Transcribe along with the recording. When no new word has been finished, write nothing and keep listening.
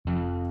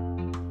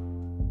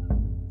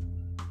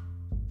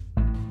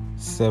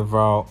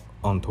Several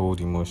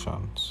untold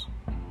emotions,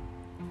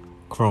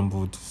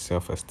 crumbled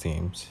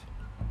self-esteem,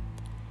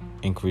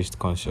 increased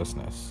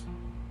consciousness,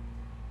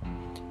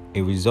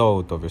 a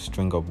result of a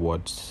string of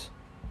words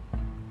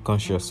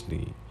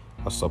consciously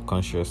or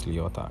subconsciously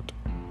uttered.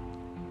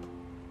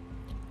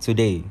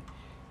 Today,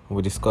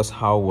 we'll discuss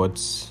how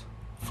words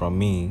from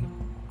me,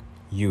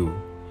 you,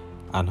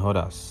 and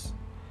others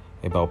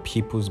about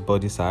people's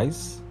body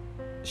size,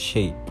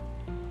 shape,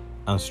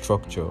 and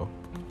structure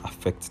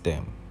affect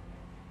them.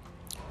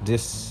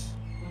 This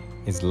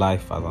is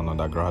life as an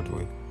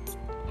undergraduate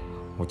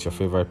with your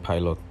favorite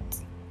pilot,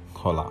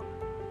 Hola.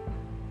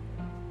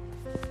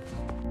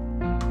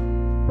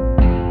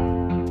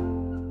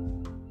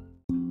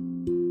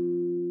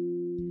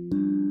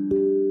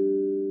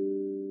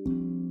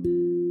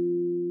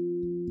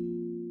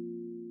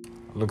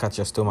 Look at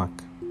your stomach.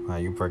 Are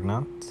you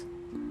pregnant?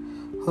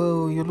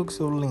 Oh, you look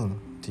so lean.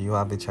 Do you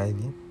have HIV?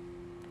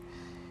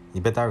 You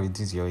better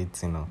reduce your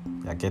eating now.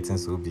 You're getting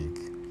so big.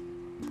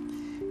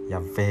 You're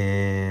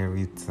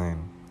very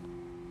thin.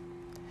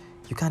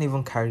 You can't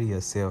even carry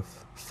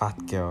yourself, fat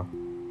girl.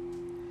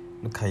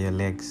 Look at your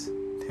legs.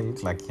 They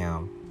look like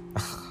yam.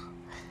 Be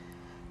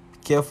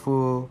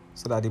careful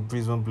so that the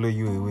breeze won't blow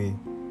you away.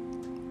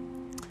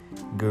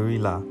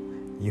 Gorilla,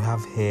 you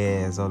have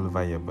hairs all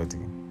over your body.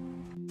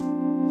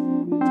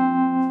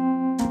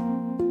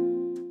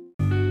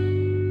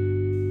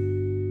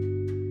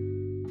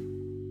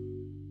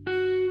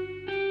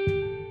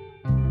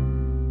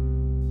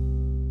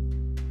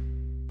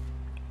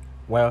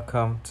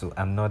 Welcome to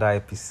another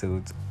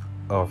episode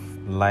of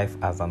Life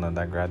as an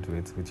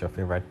Undergraduate with your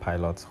favorite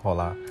pilots,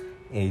 Hola,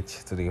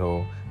 H to the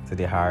O, to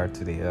the R,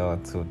 to the L,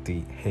 to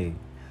the Hey.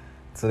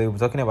 Today we're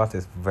talking about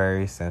this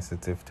very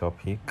sensitive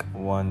topic,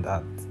 one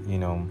that,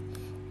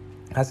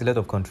 has a lot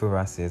of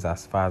controversies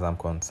as far as I'm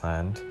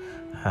concerned,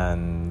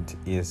 and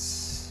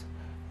is,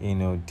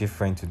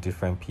 different to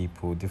different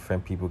people.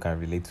 Different people can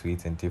relate to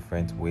it in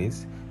different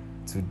ways.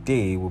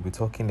 Today we'll be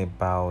talking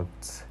about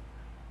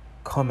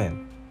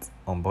comment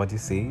on body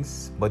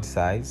size, body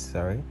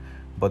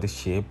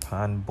shape,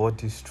 and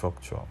body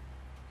structure.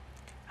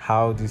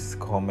 How this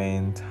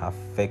comment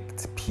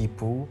affects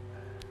people,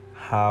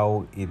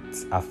 how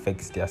it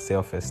affects their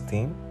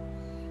self-esteem,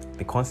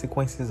 the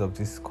consequences of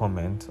this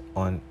comment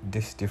on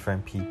these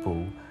different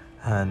people,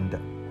 and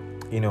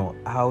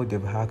how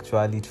they've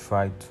actually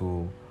tried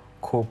to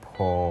cope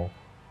or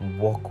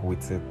work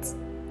with it.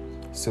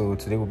 So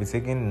today we'll be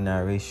taking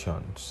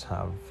narrations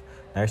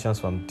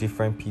from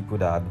different people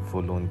that had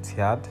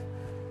volunteered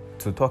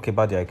to talk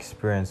about their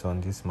experience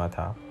on this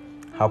matter,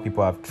 how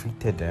people have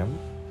treated them,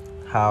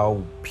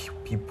 how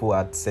people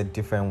had said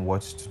different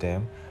words to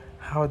them,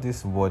 how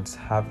these words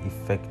have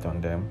effect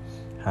on them,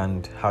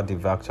 and how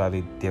they've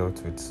actually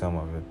dealt with some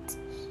of it.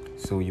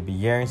 So you'll be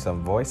hearing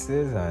some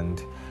voices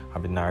and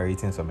I'll be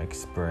narrating some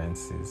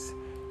experiences.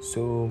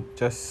 So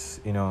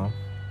just,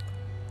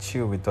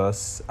 chill with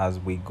us as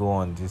we go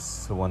on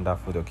this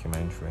wonderful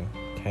documentary.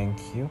 Thank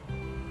you.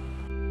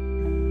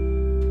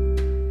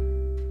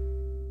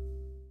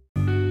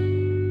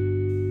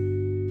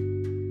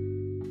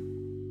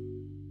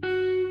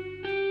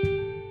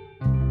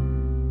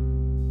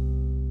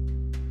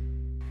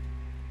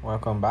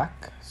 Welcome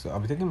back. So I'll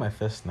be taking my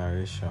first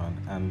narration,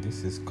 and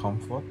this is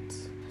Comfort.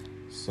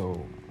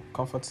 So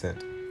Comfort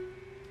said,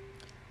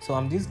 "So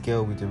I'm this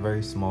girl with a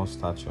very small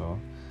stature,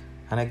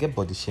 and I get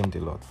body shamed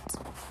a lot.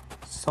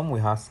 Some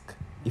will ask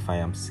if I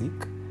am sick,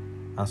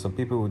 and some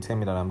people will tell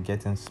me that I'm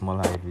getting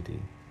smaller every day.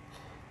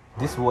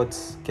 These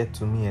words get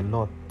to me a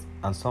lot,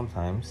 and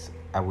sometimes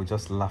I will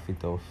just laugh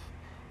it off.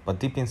 But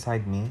deep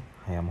inside me,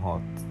 I am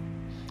hurt.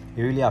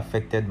 It really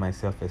affected my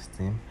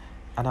self-esteem,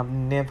 and I've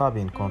never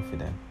been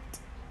confident.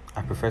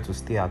 I prefer to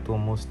stay at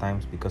home most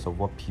times because of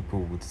what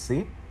people would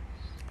say.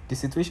 The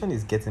situation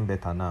is getting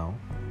better now.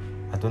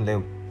 I don't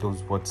let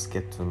those words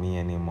get to me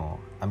anymore.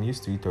 I'm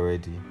used to it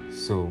already.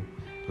 So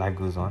life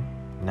goes on.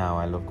 Now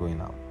I love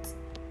going out."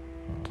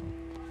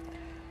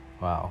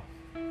 Wow.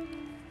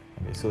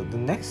 Okay, so the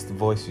next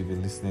voice you'll be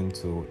listening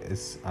to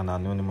is an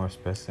anonymous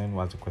person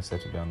who has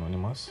requested to be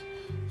anonymous.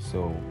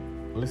 So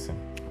listen.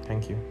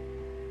 Thank you.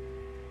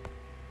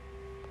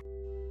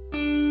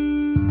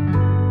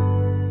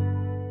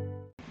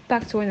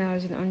 Back to when I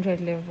was in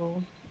 100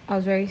 level, I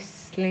was very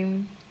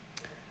slim,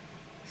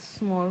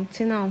 small.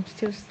 Till now, I'm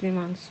still slim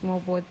and small,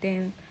 but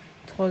then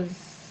it was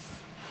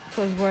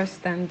worse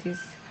than this.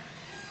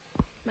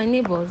 My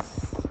neighbors,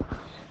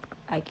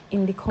 like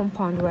in the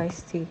compound where I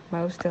stay, my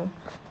hostel,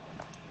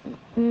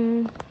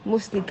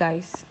 mostly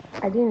guys.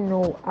 I didn't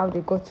know how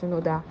they got to know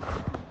that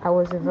I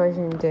was a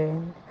virgin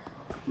then,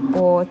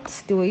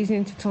 but they were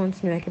using it to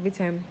taunt me like every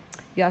time.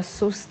 You are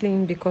so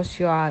slim because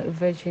you are a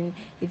virgin.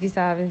 If you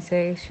start having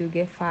sex, you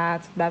get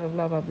fat, blah blah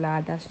blah blah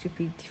blah. That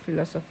stupid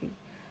philosophy.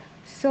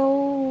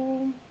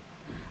 So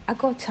I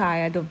got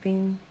tired of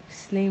being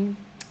slim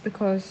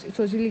because it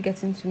was really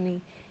getting to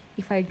me.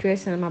 If I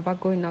dress and I'm about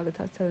going out,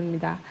 they're telling me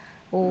that,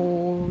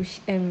 oh,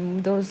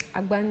 those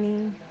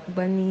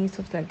agbani,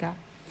 stuff like that.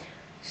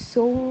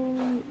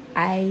 So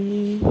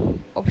I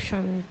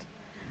optioned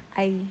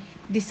I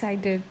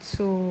decided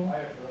to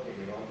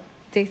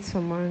date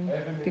someone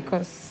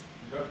because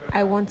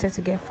I wanted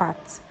to get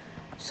fat.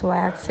 So I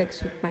had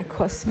sex with my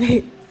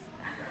classmates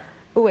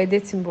who were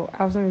dating, but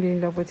I wasn't really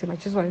in love with him. I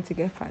just wanted to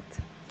get fat.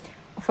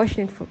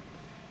 Unfortunately for,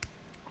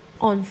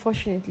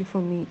 unfortunately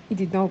for me, it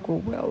did not go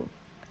well.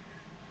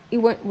 It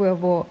went well,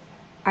 but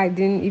I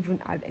didn't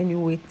even add any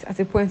weight. At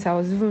a point, I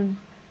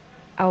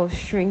was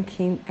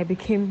shrinking. I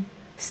became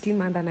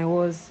slimmer than I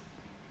was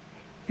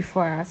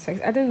before I had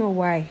sex. I don't know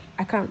why.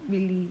 I can't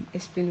really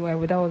explain why,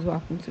 but that was what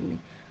happened to me.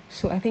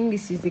 So I think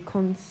this is the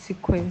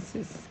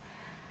consequences.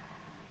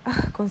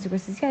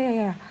 Consequences. Yeah, yeah,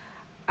 yeah.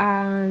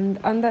 And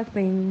on that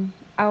thing,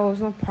 I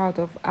was not proud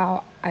of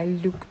how I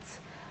looked.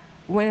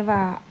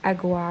 Whenever I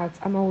go out,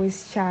 I'm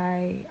always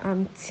shy.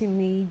 I'm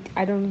timid.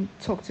 I don't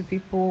talk to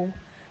people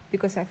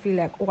because I feel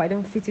like, oh, I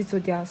don't fit into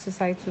their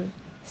societal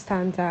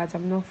standards.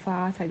 I'm not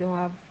fat. I don't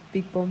have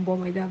big bum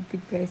bum. I don't have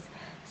big breasts.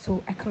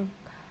 So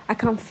I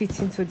can't fit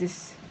into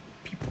these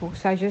people.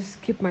 So I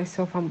just keep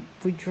myself. I'm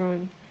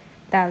withdrawn.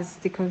 That's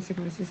the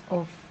consequences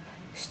of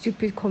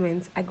stupid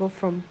comments I got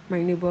from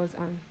my neighbors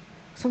and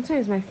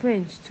sometimes my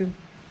friends too.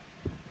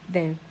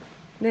 Then,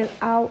 then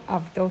how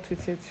I've dealt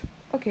with it.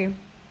 Okay,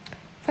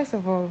 first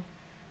of all,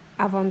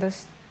 I've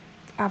underst-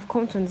 I've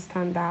come to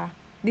understand that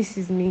this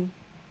is me,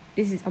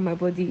 this is how my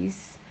body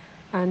is,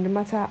 and no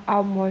matter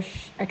how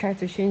much I try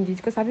to change it,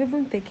 because I've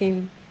even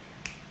taken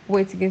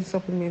weight gain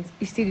supplements,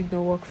 it still did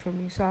not work for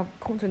me. So I've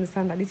come to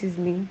understand that this is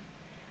me.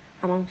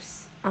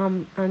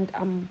 And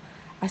I'm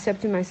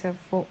accepting myself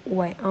for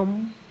who I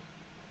am,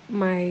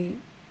 my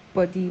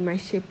body, my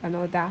shape, and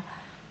all that.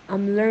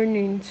 I'm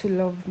learning to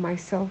love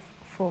myself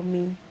for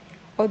me.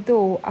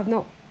 Although I've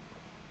not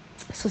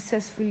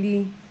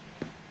successfully,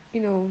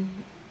 you know,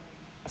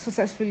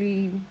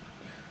 successfully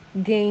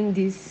gained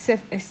this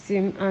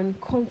self-esteem and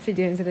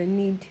confidence that I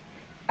need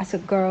as a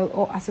girl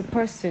or as a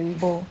person,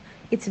 but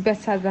it's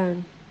better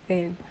than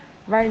then.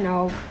 Right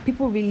now,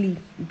 people really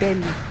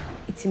barely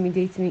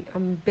intimidate me.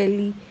 I'm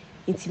barely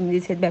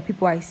intimidated by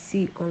people I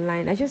see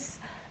online. I just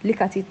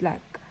look at it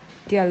like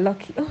they are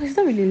lucky. Oh, it's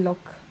not really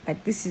luck.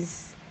 Like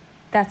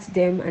that's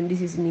them and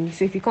this is me.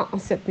 So if you can't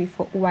accept me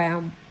for who I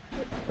am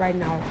right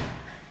now,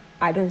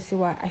 I don't see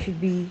why I should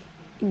be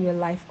in your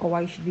life or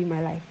why you should be in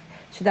my life.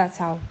 So that's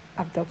how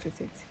I've dealt with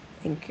it.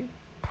 Thank you.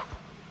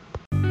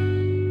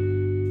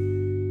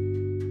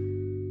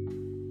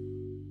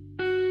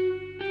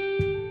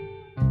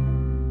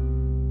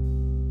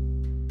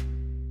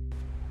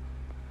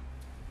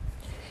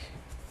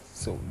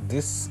 So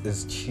this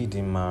is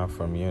Chidima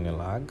from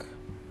Unilag.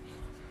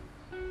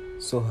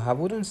 So I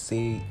wouldn't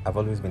say I've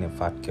always been a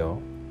fat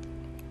girl,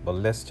 but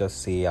let's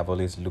just say I've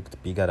always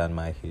looked bigger than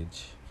my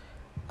age.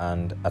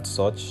 And as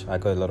such, I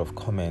got a lot of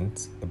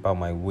comments about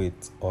my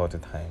weight all the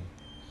time.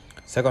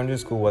 Secondary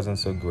school wasn't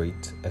so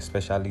great,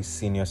 especially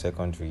senior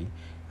secondary,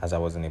 as I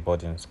was in a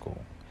boarding school.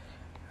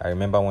 I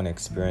remember one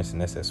experience in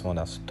SS1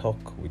 that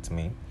stuck with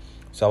me.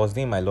 So I was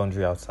doing my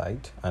laundry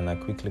outside, and I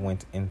quickly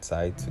went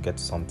inside to get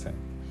something.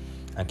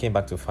 I came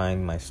back to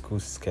find my school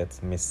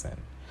skirt missing.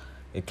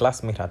 A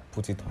classmate had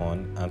put it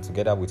on, and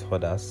together with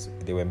others,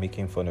 they were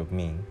making fun of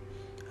me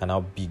and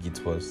how big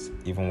it was,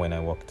 even when I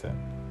walked in.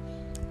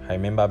 I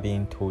remember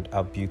being told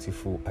how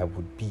beautiful I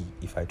would be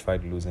if I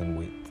tried losing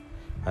weight,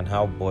 and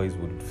how boys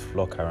would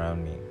flock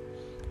around me.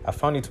 I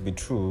found it to be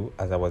true,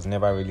 as I was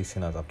never really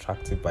seen as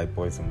attractive by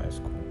boys in my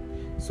school.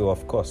 So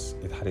of course,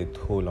 it had a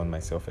toll on my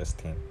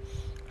self-esteem.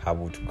 I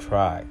would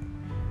cry,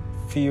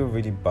 feel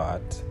really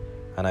bad,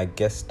 and I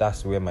guess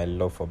that's where my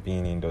love for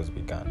being indoors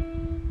began.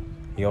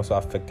 It also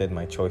affected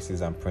my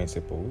choices and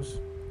principles.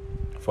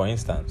 For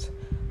instance,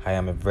 I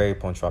am a very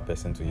punctual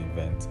person to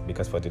events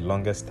because for the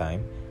longest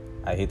time,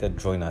 I hated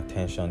drawing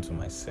attention to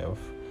myself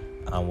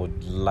and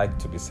would like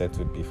to be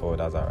settled before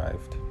others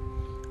arrived.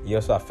 It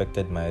also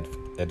affected my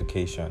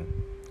education.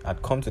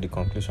 I'd come to the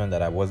conclusion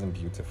that I wasn't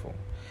beautiful,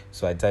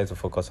 so I tried to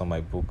focus on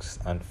my books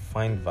and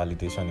find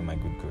validation in my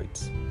good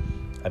grades.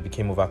 I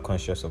became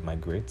overconscious of my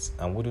grades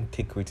and wouldn't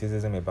take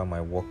criticism about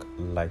my work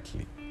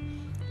lightly.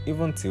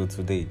 Even till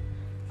today,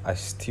 I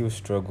still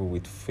struggle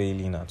with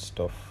failing at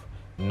stuff,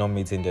 not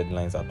meeting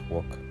deadlines at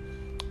work.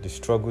 The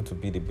struggle to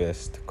be the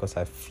best because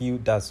I feel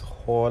that's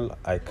all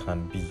I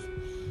can be.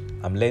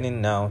 I'm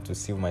learning now to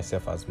see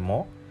myself as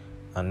more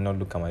and not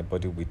look at my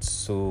body with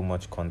so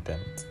much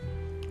contempt.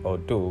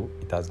 Although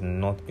it has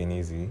not been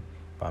easy,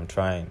 but I'm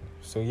trying.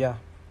 So yeah,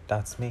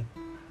 that's me.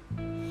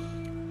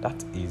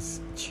 That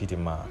is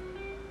Chidima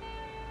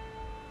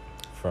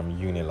from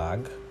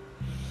Unilag.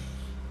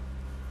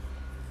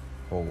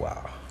 Oh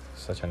wow,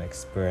 such an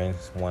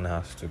experience one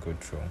has to go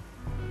through.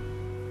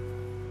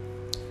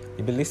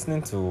 You'll be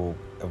listening to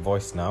a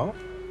voice now,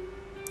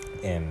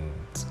 and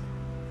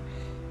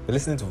you're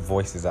listening to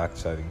voices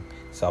actually.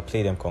 So I'll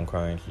play them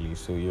concurrently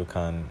so you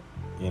can,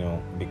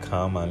 be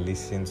calm and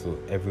listen to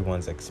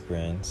everyone's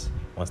experience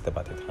one step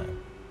at a time.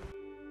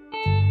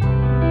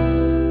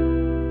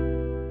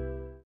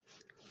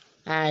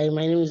 Hi,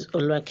 my name is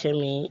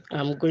Oluwakemi.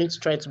 I'm going to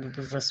try to be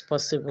brief as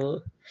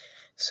possible.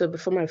 So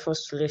before my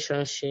first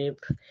relationship,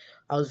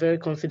 I was very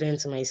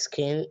confident in my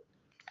skin.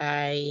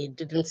 I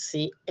didn't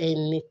see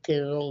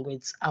anything wrong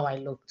with how I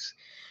looked.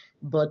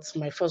 But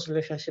my first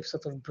relationship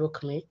sort of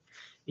broke me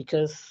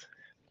because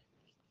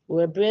we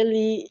were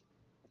barely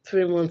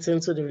 3 months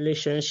into the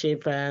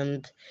relationship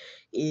and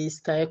he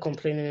started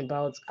complaining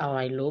about how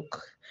I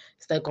look,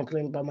 started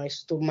complaining about my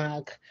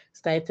stomach,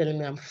 started telling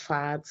me I'm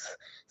fat,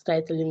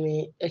 started telling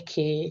me,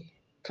 okay,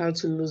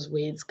 can't you lose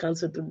weight?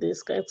 Can't you do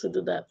this? Can't you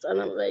do that?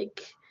 And I'm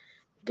like,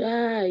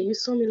 guy, you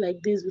saw me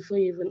like this before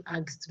you even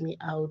asked me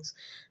out.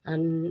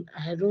 And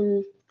I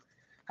don't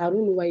know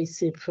why you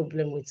see a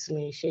problem with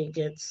me. She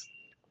gets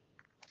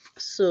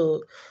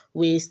so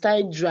we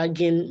started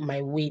dragging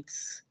my weight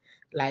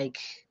like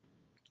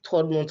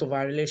third month of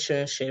our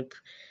relationship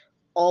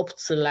up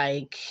to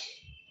like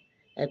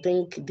I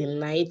think the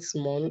ninth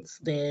month.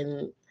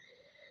 Then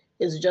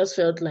it just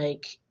felt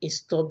like he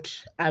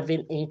stopped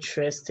having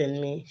interest in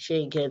me.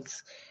 She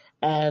gets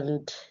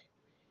and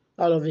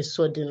all of a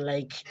sudden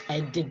like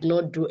I did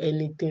not do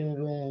anything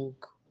wrong.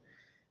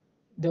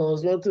 There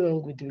was nothing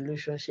wrong with the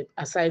relationship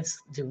aside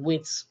the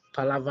weight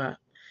palaver,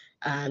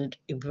 and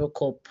it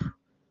broke up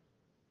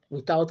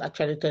without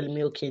actually telling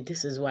me, okay,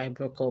 this is why I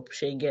broke up.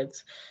 She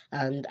gets,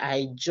 and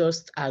I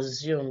just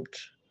assumed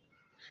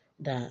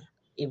that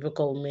he broke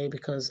up with me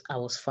because I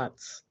was fat.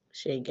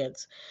 She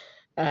gets,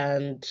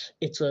 and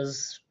it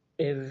was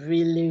a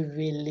really,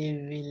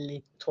 really,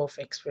 really tough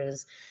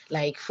experience.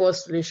 Like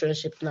first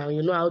relationship now,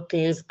 you know how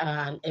things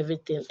are and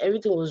everything.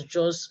 Everything was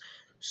just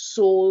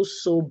so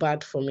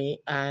bad for me,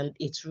 and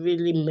it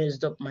really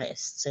messed up my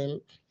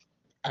esteem.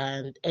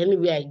 And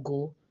anywhere I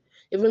go,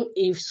 even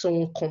if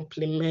someone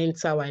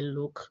compliments how I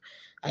look,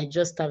 I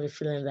just have a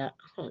feeling that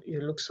you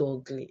look so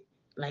ugly.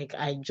 Like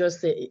I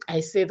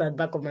say that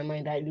back of my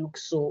mind, I look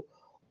so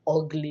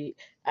ugly.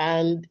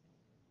 And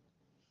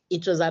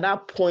it was at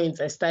that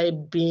point I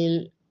started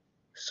being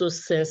so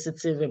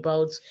sensitive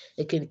about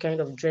okay the kind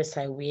of dress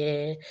I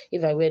wear.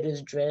 If I wear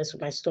this dress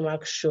with my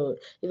stomach show,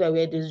 if I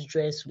wear this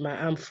dress with my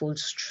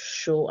armfuls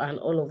show and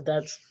all of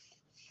that,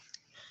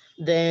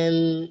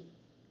 then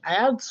I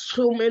had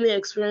so many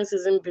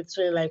experiences in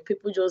between, like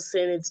people just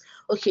saying it.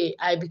 Okay,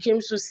 I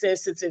became so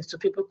sensitive to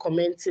people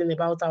commenting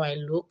about how I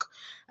look,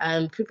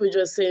 and people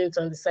just saying it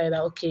on the side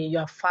that, okay, you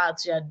are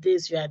fat, you are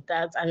this, you are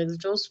that, and it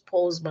just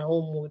spoils my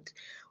whole mood.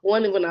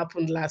 One even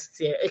happened last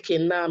year. Okay,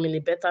 now I'm in a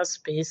better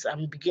space.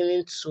 I'm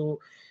beginning to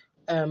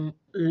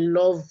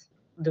love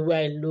the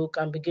way I look.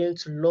 I'm beginning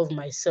to love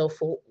myself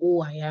for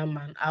who I am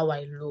and how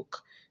I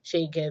look.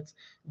 She gets,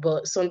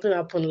 but something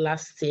happened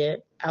last year.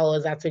 I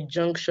was at a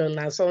junction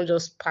and someone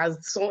just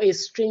passed, a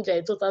stranger,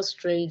 a total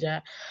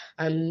stranger,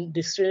 and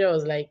the stranger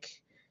was like,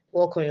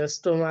 "Walk on your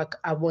stomach,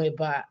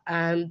 Amoeba,"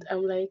 and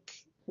I'm like,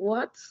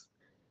 "What?"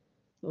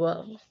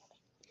 Well,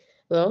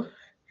 well,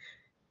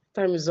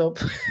 time is up.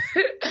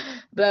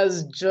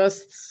 That's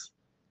just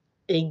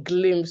a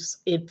glimpse,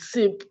 a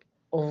tip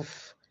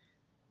of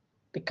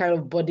the kind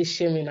of body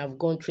shaming I've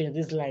gone through in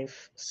this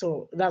life.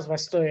 So that's my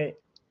story.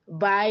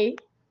 Bye.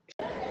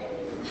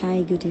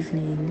 Hi, good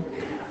evening.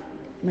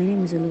 My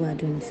name is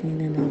Oluwadunsin,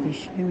 and I'll be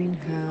sharing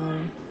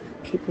how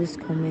people's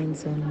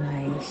comments on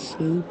my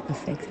shape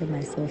affected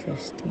my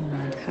self-esteem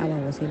and how I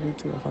was able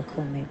to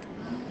overcome it.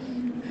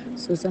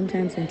 So,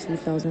 sometimes in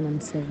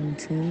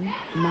 2017,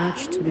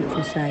 March to be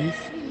precise,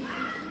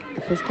 I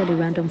posted a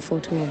random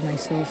photo of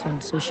myself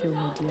on social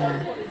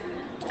media,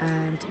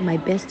 and my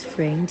best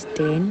friend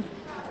then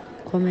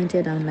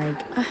commented on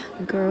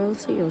like, girl,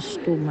 see your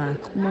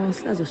stomach.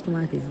 Most as your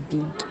stomach is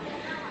big.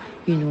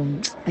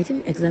 I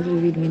didn't exactly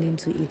read meaning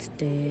to it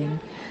then.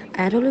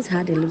 I had always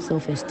had a low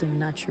self-esteem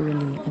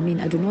naturally. I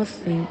mean, I do not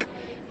think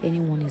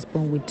anyone is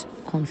born with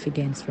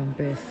confidence from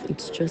birth.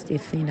 It's just a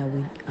thing that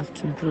we have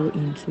to grow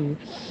into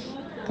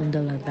and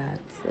all of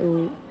that.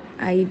 So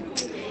I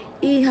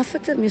it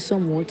affected me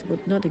somewhat,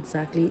 but not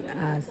exactly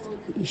as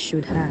it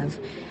should have.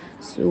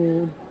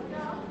 So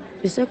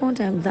the second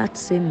time that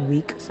same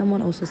week,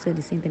 someone also said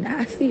the same thing.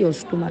 I see your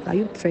stomach. Are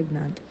you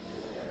pregnant?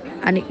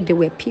 And there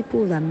were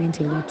people that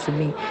meant a lot to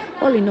me.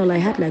 All in all, I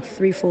had like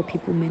 3, 4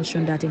 people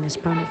mention that in a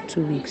span of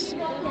 2 weeks.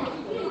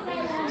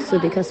 So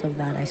because of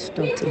that, I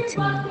stopped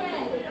eating.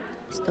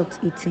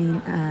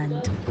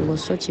 And it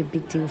was such a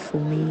big deal for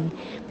me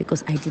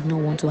because I did not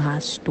want to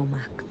have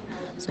stomach.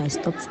 So I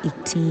stopped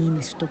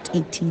eating.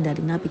 That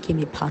it now became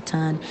a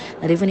pattern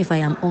that even if I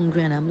am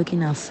hungry and I'm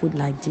looking at food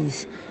like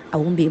this, I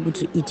won't be able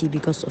to eat it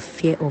because of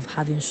fear of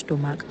having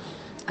stomach.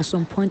 At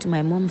some point,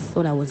 my mom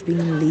thought I was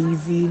being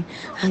lazy.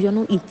 You're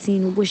not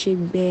eating,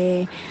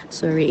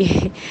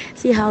 sorry.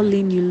 See how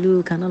lean you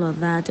look and all of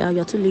that.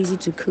 You're too lazy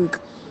to cook.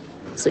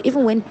 So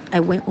even when I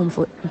went home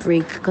for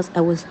break, because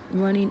I was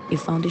running a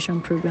foundation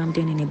program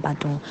then in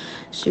Ibadan,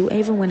 so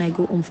even when I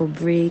go home for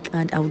break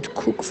and I would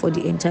cook for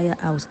the entire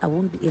house, I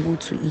won't be able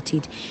to eat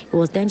it. It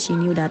was then she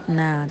knew that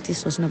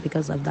this was not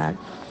because of that.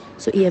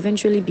 So it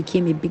eventually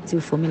became a big deal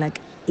for me. Like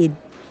it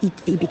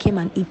became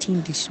an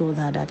eating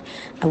disorder that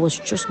I was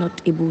just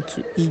not able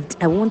to eat.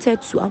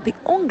 I'll be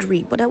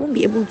hungry, but I won't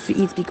be able to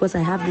eat because I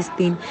have this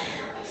thing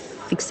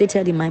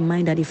fixated in my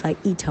mind that if I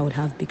eat, I would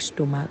have big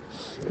stomach.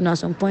 At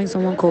some point,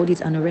 someone called it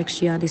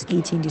anorexia, this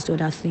eating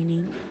disorder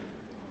thing.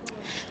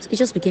 So it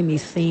just became a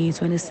thing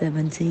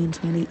 2017,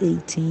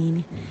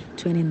 2018,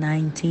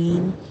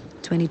 2019,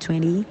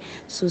 2020.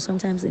 So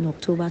sometimes in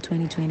October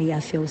 2020, I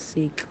felt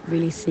sick,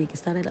 really sick. It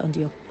started on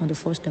the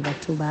 1st of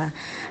October.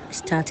 I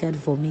started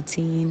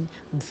vomiting,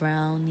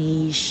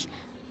 brownish,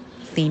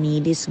 thinny,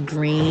 this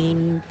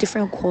green,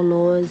 different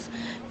colors.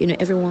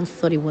 Everyone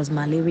thought it was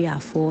malaria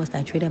at first.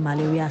 I treated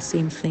malaria,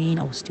 same thing.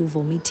 I was still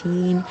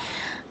vomiting.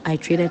 I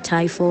treated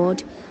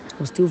typhoid. I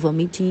was still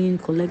vomiting,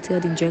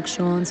 collected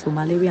injections for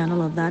malaria and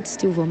all of that,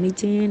 still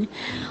vomiting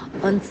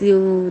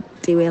until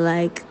they were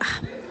like,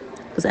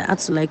 because I had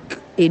to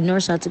a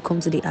nurse had to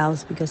come to the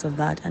house because of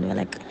that, and they were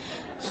like,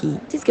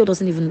 this girl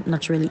doesn't even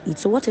naturally eat.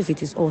 So what if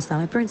it is ulcer?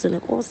 My parents were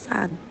like,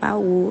 ulcer,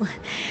 wow,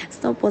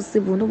 it's not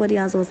possible. Nobody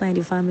has ulcer in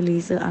the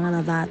family, so and all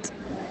of that.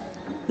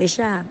 They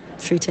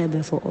treated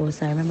me for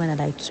ulcer. I remember that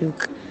I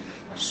took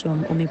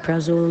some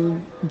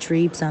omeprazole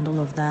drips and all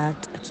of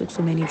that. I took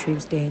so many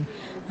drips then,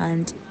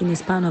 and in a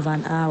span of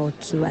an hour or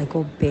two, I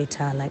got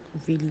better, like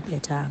really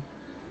better.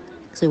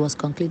 So it was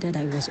concluded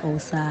that it was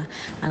ulcer,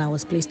 and I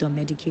was placed on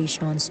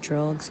medications,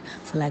 drugs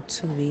for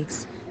 2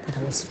 weeks that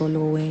I was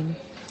following.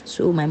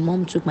 So my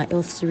mom took my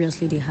health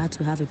seriously. They had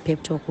to have a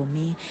pep talk with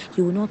me.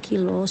 You will not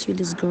kill us, you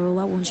this girl.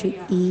 Why won't you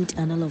eat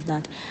and all of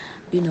that?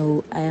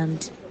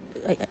 And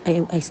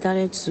I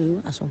started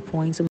to at some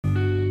point.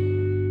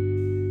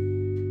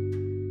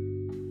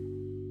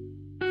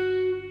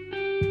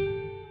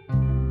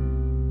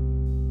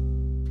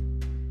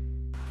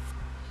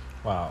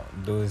 Wow,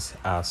 those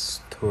are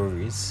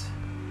stories,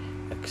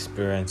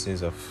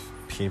 experiences of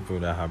people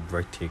that are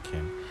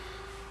breathtaking.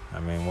 I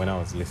mean, when I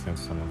was listening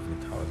to some of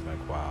it, I was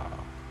like, wow,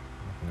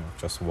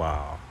 just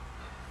wow.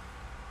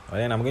 But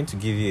then I'm going to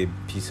give you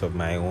a piece of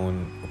my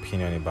own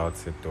opinion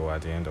about it, though,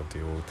 at the end of the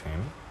whole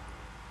thing.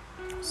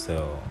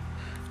 So,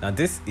 now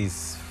this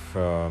is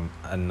from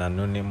an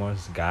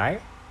anonymous guy.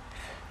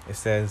 It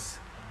says,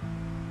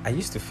 I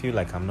used to feel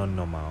like I'm not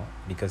normal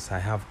because I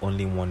have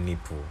only one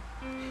nipple.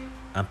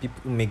 And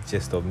people make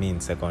jest of me in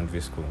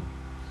secondary school.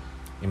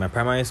 In my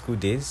primary school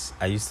days,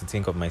 I used to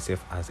think of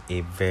myself as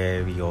a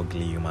very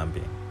ugly human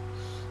being.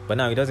 But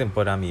now it doesn't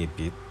bother me a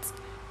bit.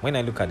 When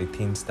I look at the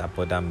things that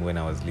bothered me when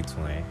I was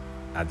little,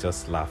 I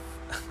just laugh.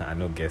 I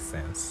don't get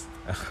sense.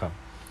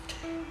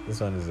 This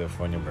one is a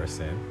funny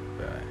person.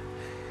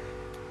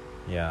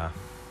 But yeah.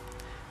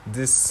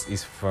 This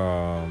is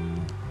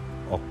from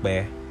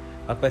Okpe.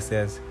 Okpe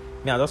says,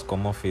 me, I just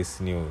come off face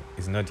new.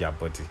 It's not their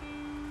body.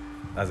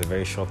 That's a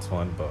very short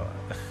one, but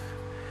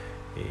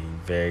a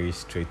very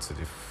straight to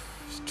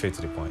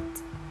the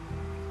point.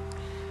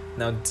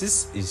 Now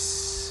this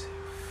is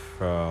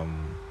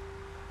from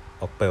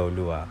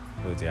Opeolua,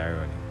 with the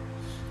irony.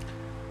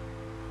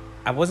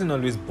 I wasn't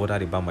always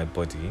bothered about my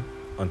body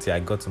until I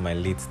got to my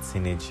late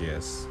teenage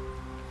years.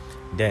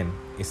 Then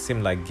it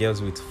seemed like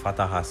girls with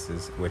fatter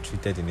asses were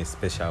treated in a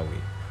special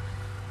way.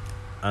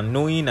 And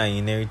knowing I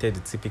inherited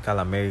the typical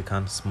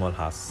American small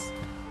ass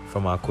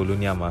from our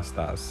colonial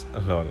masters,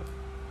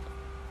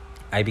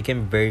 I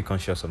became very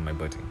conscious of my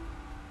body.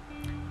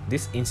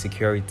 This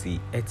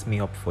insecurity ate me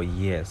up for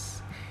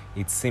years.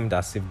 It seemed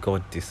as if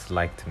God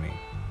disliked me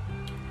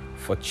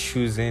for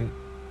choosing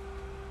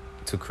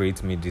to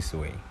create me this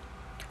way.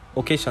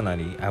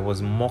 Occasionally, I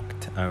was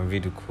mocked and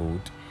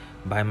ridiculed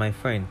by my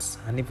friends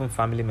and even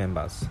family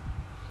members.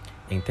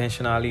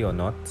 Intentionally or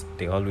not,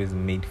 they always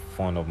made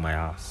fun of my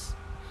ass.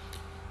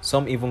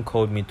 Some even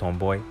called me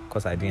tomboy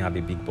because I didn't have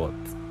a big butt.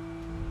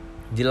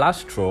 The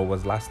last straw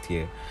was last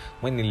year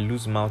when a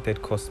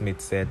loose-mouthed classmate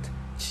said,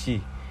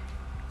 Chi,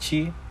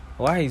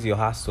 why is your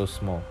ass so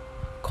small?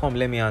 Come,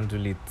 let me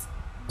handle it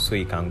so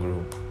it can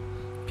grow.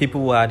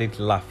 People who had it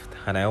laughed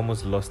and I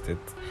almost lost it.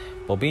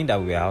 But being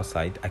that we were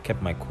outside, I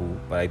kept my cool,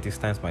 but I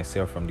distanced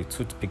myself from the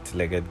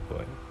toothpick-legged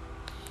boy.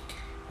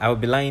 I would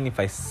be lying if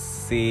I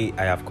say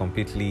I have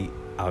completely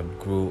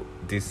outgrown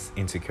this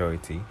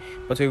insecurity,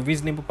 but to a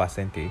reasonable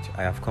percentage,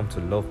 I have come to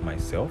love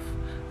myself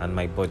and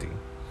my body.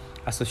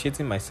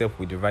 Associating myself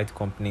with the right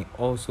company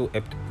also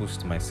helped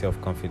boost my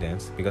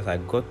self-confidence because I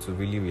got to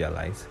really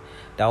realize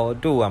that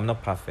although I'm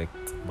not perfect,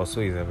 but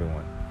so is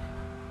everyone.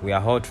 We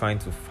are all trying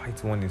to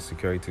fight one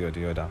insecurity or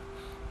the other.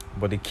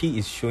 But the key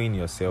is showing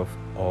yourself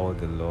all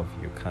the love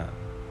you can.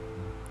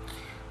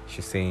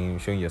 She's saying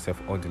showing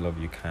yourself all the love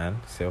you can,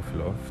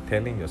 self-love,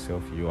 telling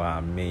yourself you are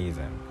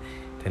amazing,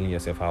 telling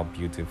yourself how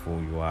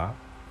beautiful you are,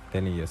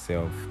 telling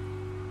yourself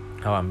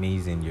how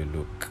amazing you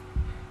look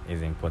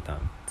is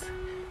important.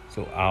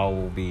 So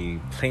I'll be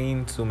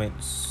playing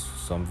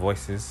some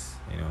voices,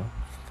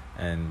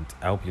 and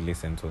I hope you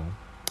listen to.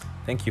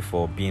 Thank you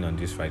for being on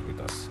this ride with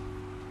us.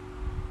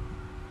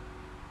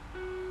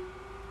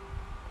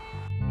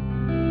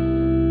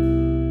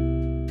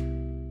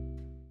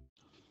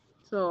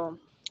 So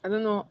I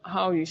don't know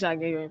how you shall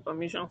get your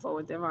information for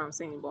whatever I'm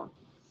saying, but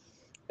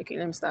okay,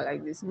 let me start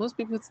like this. Most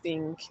people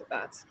think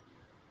that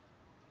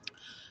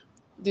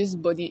this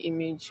body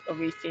image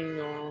of a thing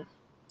or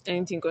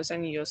anything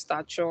concerning your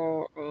stature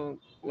or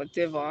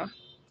whatever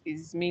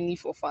is mainly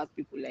for fat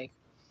people. Like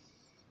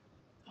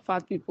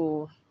fat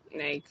people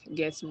like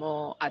get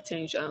more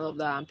attention and all of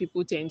that, and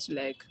people tend to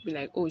like be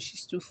like, oh,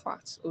 she's too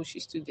fat, oh,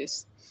 she's too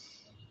this.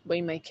 But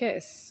in my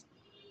case,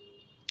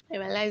 I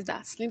realized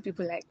that slim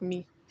people like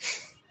me,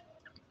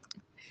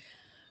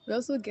 we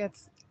also get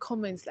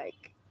comments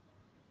like,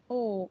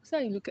 oh, so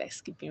you look like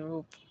skipping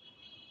rope.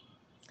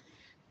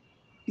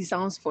 It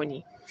sounds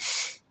funny.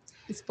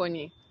 It's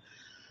funny.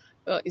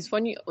 Well, it's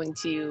funny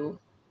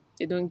until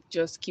they don't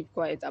just keep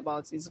quiet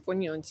about it. It's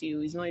funny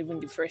until it's not even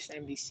the first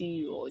time they see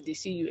you, or they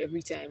see you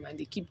every time and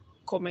they keep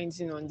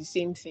commenting on the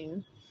same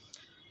thing.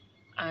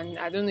 And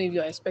I don't know if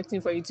you're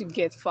expecting for you to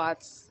get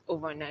fat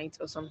overnight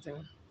or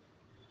something.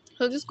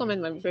 So this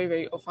comment might be very,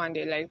 very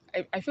offended. Like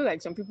I feel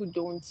like some people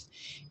don't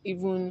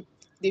even,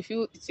 they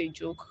feel it's a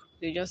joke.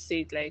 They just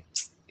say it like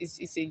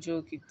it's a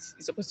joke. It's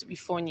supposed to be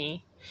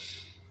funny.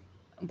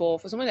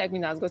 But for someone like me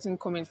that has gotten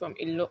comments from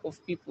a lot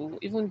of people,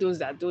 even those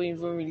that don't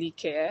even really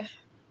care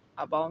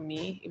about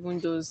me, even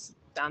those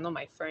that are not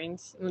my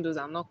friends, even those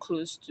I'm not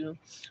close to,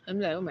 I'm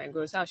like, oh my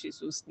god, how she's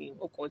so slim.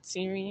 Oko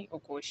tiri,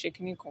 oko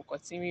shaking, oko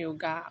tiri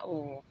yoga,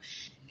 oh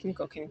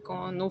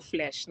kiniko, no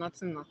flesh,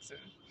 nothing, nothing.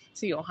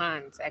 See your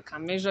hands. I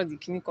can measure the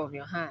kiniko of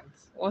your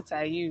hands. What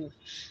are you?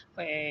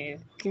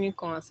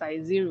 Kiniko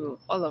size 0,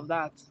 all of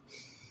that.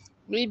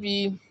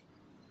 Maybe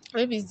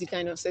it's the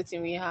kind of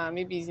setting we have.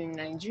 Maybe it's in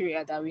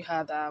Nigeria that we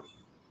had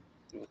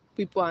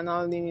people are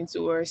now leaning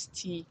towards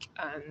thick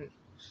and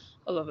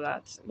all of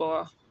that.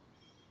 But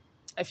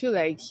I feel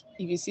like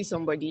if you see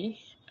somebody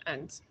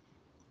and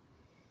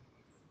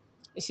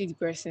you see the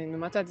person, no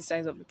matter the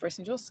size of the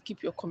person, just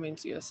keep your comment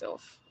to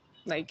yourself.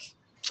 Like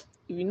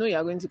if you know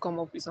you're going to come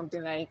up with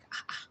something like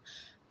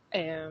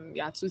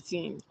you're too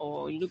thin,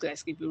 or you look like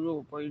skippy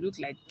rope, or you look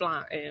like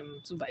plant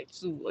 2 by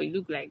 2, or you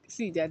look like,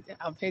 see that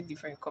I've heard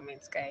different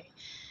comments, guy.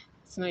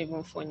 It's not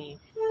even funny.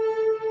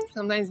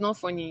 Sometimes it's not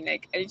funny.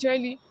 Like I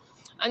literally,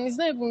 and it's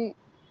not even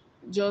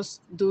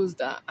just those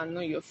that are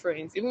not your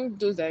friends. Even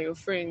those that are your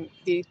friend,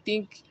 they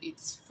think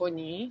it's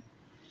funny,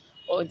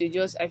 or they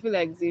just, I feel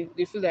like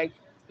they feel like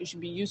you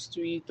should be used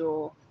to it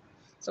or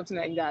something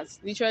like that.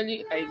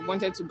 Literally, I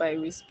wanted to buy a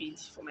waist bead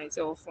for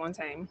myself one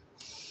time,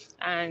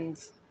 and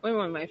when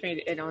one of my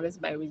friends said I wanted to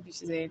buy a waist bead,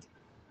 she said,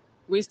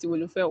 "Waist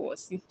will feel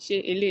was she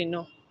ele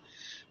no."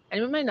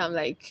 And in my mind, I'm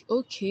like,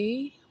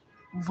 okay,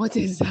 what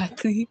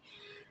exactly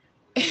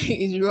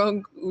is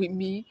wrong with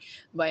me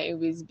buying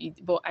waist bead?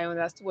 But I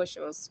understood what she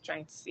was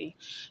trying to say.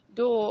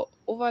 Though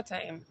over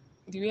time,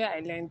 the way I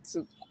learned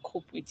to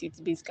cope with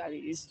it basically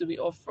is to be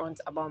upfront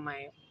about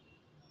my.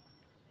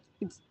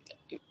 It's,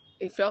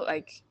 it felt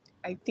like,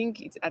 I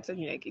think it's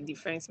actually like a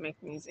defense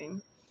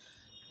mechanism.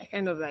 I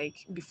kind of like,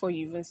 before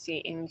you even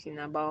say anything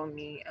about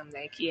me, I'm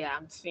like, yeah,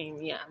 I'm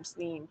thin, yeah, I'm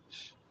slim,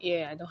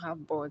 yeah, I don't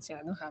have butts, yeah,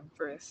 I don't have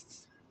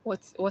breasts.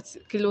 What's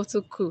kilo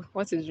to cool?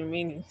 What is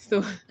remaining?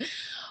 So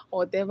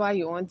whatever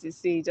you want to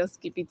say,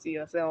 just keep it to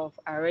yourself.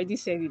 I already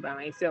said it by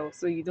myself,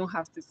 so you don't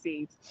have to say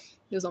it.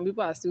 You know, some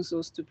people are still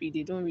so stupid,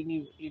 you don't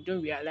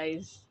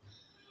realize.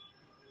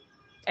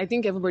 I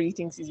think everybody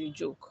thinks it's a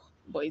joke,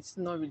 but it's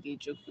not really a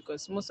joke,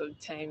 because most of the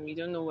time you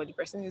don't know what the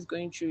person is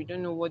going through. You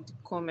don't know what the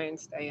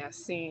comments that you are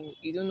saying.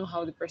 You don't know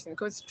how the person.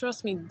 Because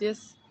trust me,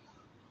 this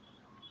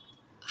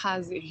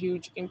has a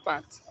huge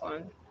impact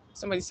on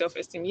somebody's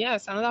self-esteem.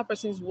 Yes, another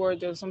person's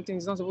word or something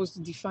is not supposed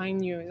to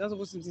define you. It's not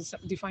supposed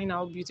to define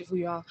how beautiful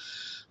you are,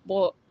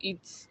 but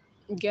it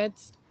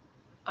gets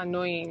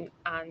annoying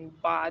and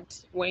bad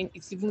when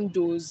it's even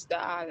those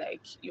that are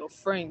like your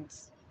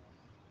friends.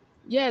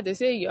 Yeah, they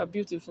say you are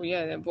beautiful,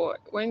 yeah, but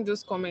when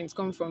those comments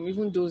come from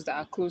even those that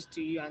are close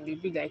to you, and they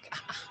be like,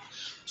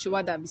 should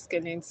that be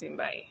skeleton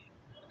by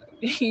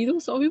you know,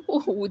 some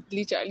people would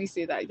literally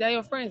say that they're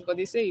your friends, but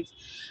they say it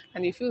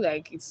and they feel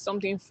like it's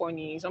something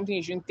funny, something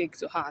you shouldn't take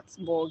to heart.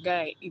 But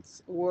guy,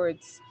 it's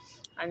words,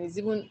 and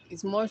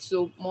it's more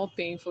so more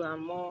painful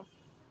and more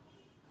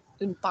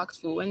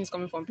impactful when it's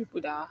coming from people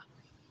that are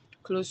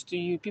close to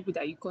you, people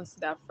that you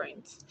consider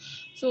friends.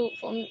 So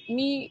for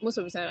me, most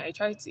of the time I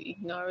try to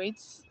ignore it,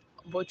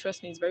 but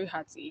trust me, it's very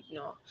hard to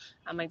ignore.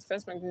 And my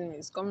first mechanism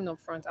is coming up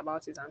front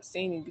about it and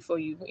saying it before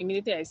you.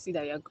 Immediately I see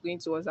that you're going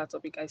towards that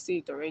topic, I say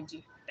it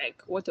already.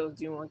 Like, what else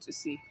do you want to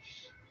say?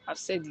 I've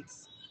said it.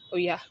 Oh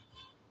yeah,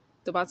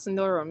 the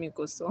bartender or me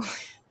goes so.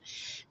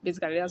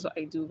 Basically, that's what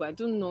I do. But I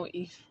don't know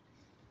if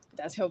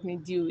it has helped me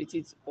deal with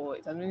it, or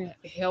it has really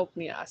helped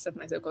me accept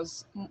myself,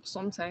 because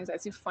sometimes I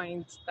still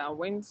find that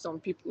when some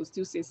people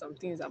still say some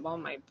things about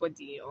my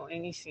body or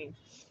anything,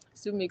 it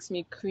still makes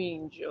me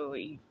cringe, or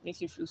it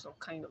makes me feel some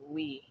kind of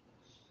way,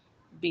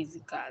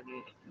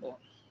 basically. But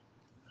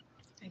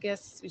I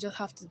guess we just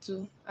have to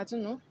do, I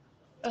don't know,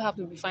 we'll have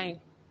to be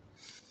fine.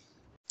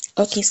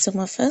 Okay, so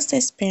my first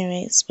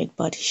experience with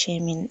body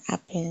shaming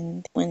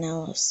happened when I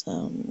was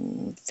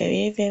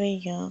very, very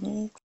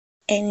young,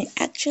 and it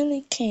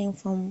actually came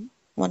from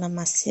one of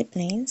my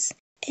siblings.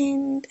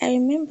 And I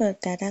remember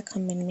that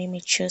comment made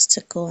me choose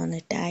to go on a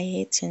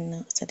diet,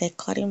 started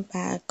cutting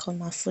back on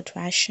my food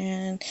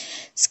ration,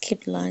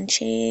 skip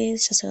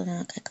lunches, just so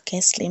that I could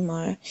get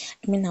slimmer.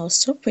 I mean, I was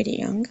so pretty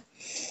young.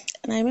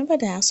 And I remember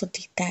that I also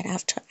did that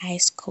after high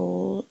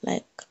school.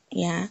 Like,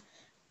 yeah,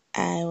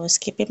 I was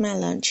skipping my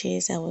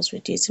lunches, I was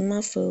reducing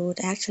my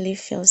food. I actually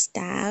felt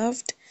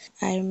starved.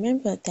 I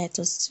remember that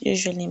was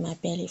usually my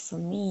belly for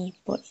me,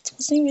 but it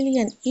wasn't really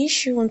an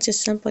issue until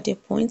somebody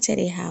pointed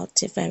it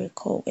out, if I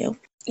recall well.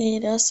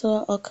 It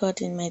also occurred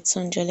in my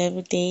Tonjo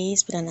level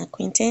days with an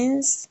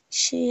acquaintance.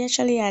 She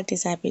actually had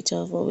this habit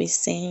of always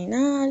saying,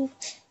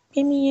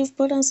 Amy, you've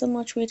put on so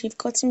much weight, you've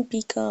gotten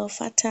bigger,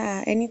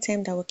 fatter,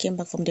 anytime that we came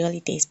back from the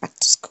holidays back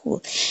to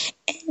school.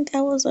 And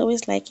I was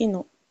always like,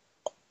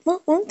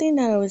 one thing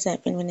that always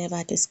happened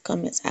whenever these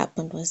comments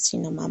happened was,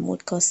 my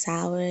mood got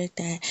sour,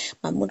 that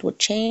my mood would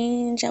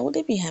change. I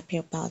wouldn't be happy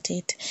about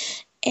it.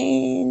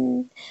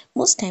 And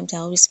most times I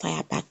always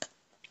fire back.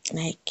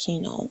 Like,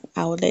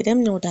 I would let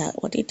them know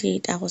that what they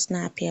did, I was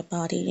not happy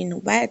about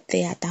it. Right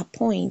there at that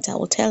point, I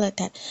would tell her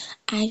that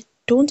I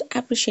don't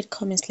appreciate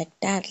comments like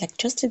that. Like,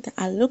 just that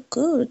I look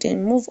good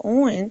and move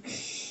on.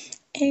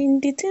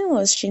 And the thing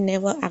was, she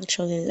never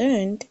actually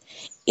learned.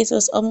 It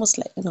was almost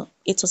like,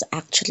 it was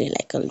actually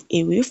like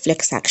a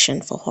reflex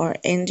action for her.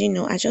 And,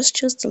 I just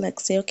chose to like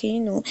say, okay,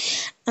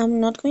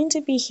 I'm not going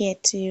to be here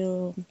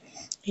to,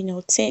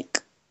 take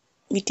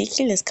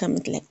ridiculous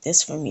comment like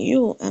this from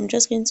you. I'm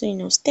just going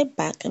to, step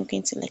back. I'm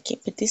going to like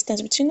keep a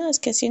distance between us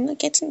because you're not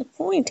getting the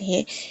point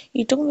here.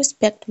 You don't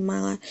respect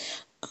my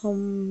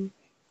um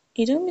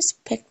you don't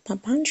respect my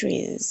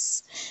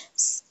boundaries.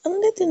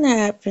 Another thing that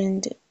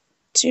happened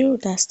too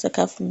that stuck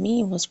out for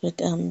me was with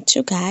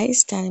two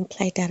guys that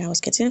implied that I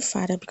was getting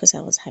fatter because I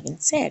was having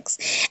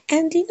sex.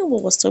 And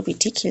what was so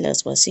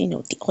ridiculous was,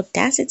 the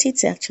audacity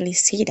to actually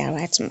say that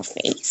right to my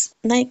face.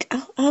 Like,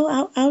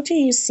 how do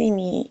you see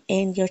me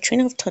and your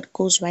train of thought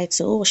goes right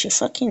to, oh, she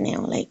fucking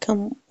now? Like,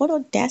 what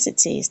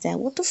audacity is that?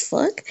 What the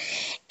fuck?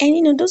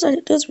 And those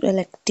were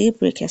like deal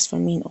breakers for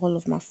me in all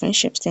of my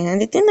friendships then. And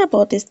the thing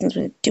about these things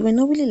were they were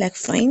not really like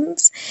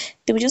friends.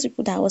 They were just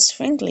people that I was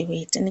friendly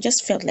with. And it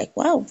just felt like,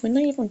 wow, we're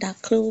not even that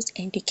close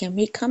and they can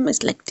make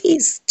comments like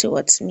this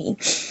towards me.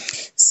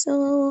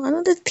 So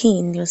another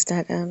thing was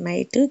that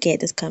I do get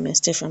these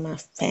comments too from my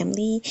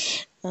family.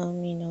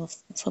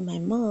 For my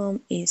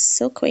mom is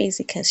so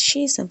crazy because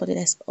she's somebody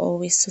that's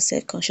always so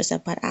self-conscious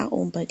about her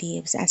own body.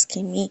 It was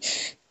asking me,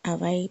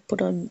 have I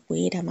put on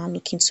weight? Am I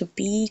looking too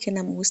big? And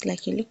I'm always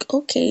like, you look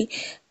okay.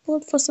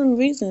 But for some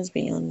reasons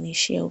beyond me,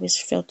 she always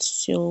felt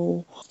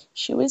so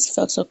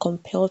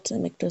compelled to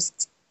make those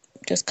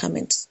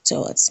comments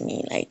towards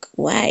me. Like,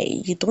 why?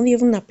 You don't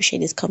even appreciate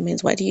these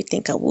comments. Why do you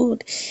think I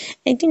would?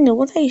 And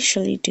what I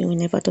usually do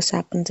whenever this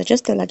happens, I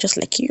just tell her just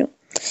like you.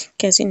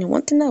 Because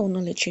one thing I will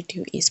not let you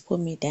do is put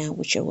me down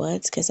with your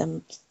words. Because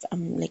I'm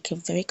like a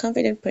very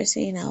confident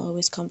person. I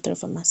always come through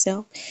for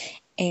myself.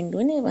 And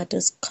whenever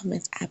those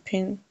comments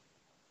happen,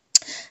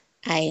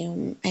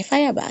 I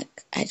fire back.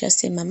 I just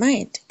say my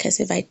mind. Because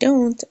if I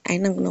don't,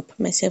 I'm not gonna put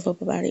myself up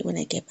about it when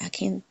I get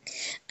back in.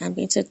 I'm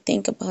going to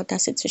think about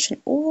that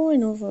situation over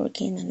and over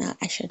again and how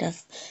I should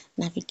have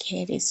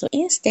navigated it. So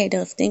instead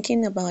of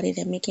thinking about it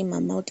and making my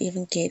mouth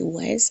even get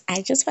worse,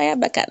 I just fire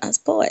back at that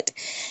spot.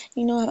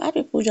 I've had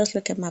people just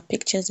look at my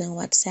pictures on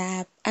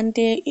WhatsApp and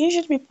they're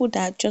usually people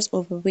that just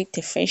overrate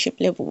the friendship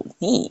level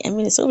with me. I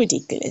mean, it's so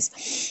ridiculous.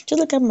 Just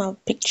look at my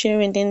picture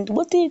and then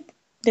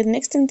the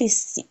next thing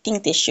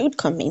think they should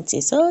comment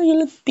is, oh, you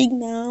look big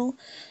now.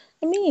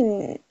 I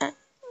mean,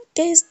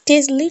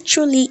 there's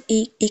literally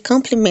a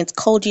compliment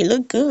called you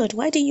look good.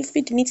 Why do you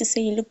feel the need to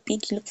say you look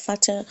big, you look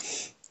fatter,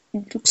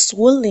 you look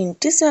swollen?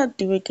 These are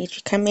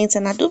derogatory comments,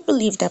 and I do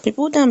believe that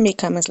people that make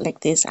comments like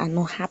this are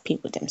not happy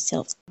with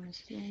themselves.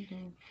 Student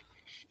of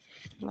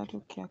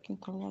Ladoke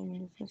Akintola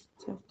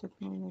University of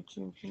Technology,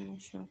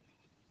 Ogbomoso.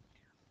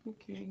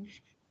 Okay,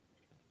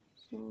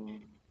 so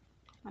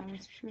an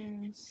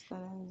experience that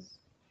has,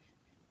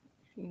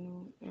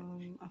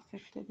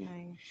 affected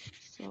my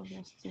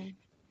self-esteem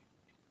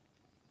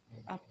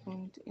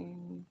happened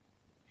in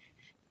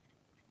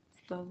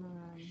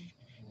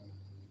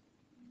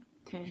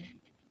 2010.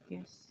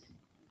 Yes,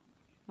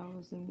 I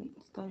was in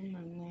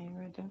 2009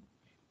 rather.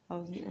 I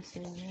was in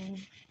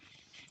SS1.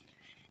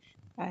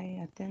 I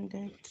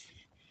attended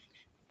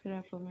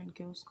Federal Government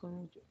Girls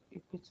College,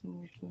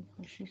 Ipetimoju,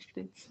 Osun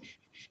State.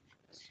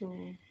 So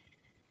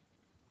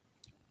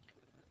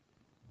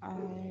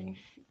I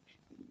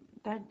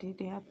that day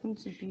there happened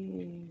to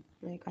be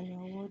like an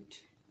award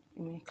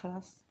in my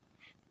class,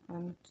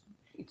 and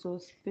it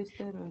was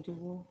pasted on the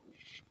wall.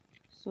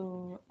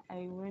 So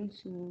I went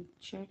to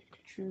check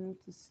through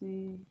to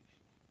see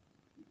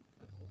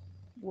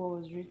what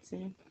was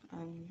written,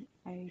 and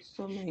I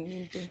saw my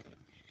name there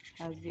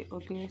as the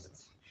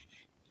ugliest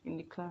in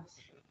the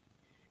class.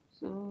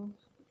 So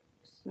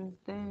since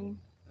then,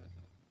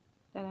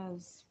 that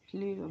has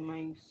played on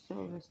my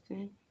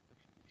self-esteem.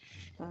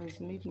 That has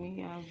made me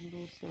have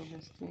low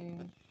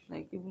self-esteem.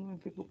 Like even when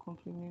people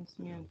compliment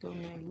me and tell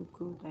me I look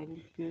good, I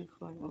look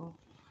beautiful and all,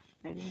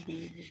 I don't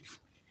believe it.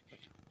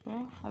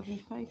 Well, I've been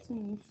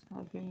fighting it.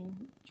 I've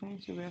been trying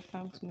to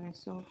reaffirm to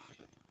myself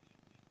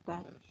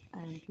that I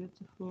am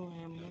beautiful,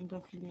 I am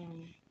wonderfully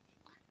and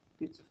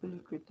beautifully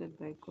created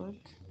by God,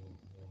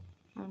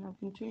 and I've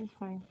been doing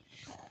fine.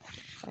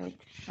 Like,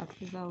 at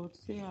least I would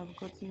say I've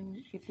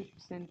gotten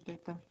 80%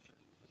 better.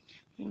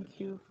 Thank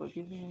you for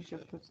giving me the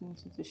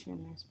opportunity to share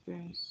my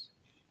experience.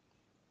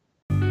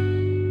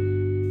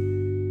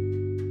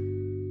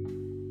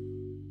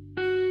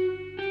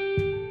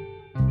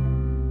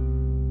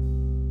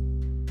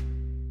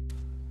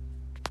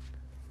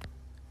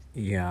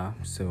 Yeah,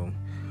 so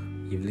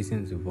you've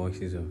listened to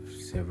voices of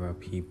several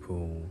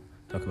people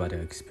talk about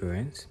their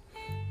experience.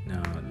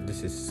 Now,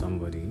 this is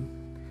somebody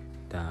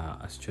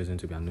that has chosen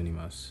to be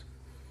anonymous.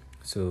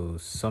 So,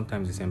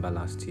 sometime December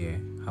last year,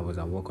 I was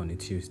at work on a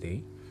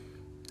Tuesday,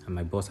 and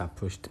my boss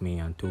approached me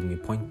and told me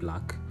point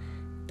blank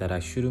that I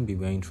shouldn't be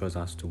wearing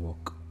trousers to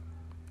work.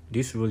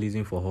 This rule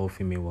isn't for all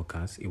female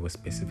workers, it was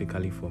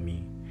specifically for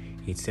me.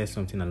 It said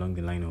something along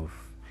the line of,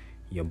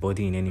 your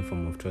body in any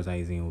form of trouser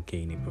isn't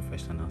okay in a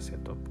professional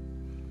setup.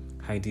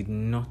 I did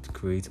not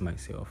create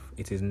myself.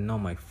 It is not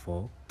my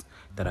fault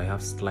that I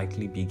have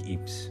slightly big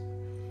hips.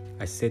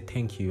 I said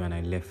thank you and I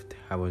left.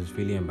 I was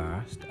really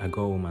embarrassed. I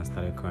got home and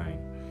started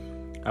crying.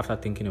 After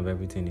thinking of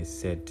everything he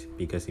said,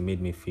 because it made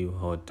me feel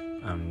odd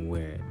and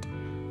weird,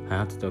 I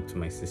had to talk to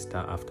my sister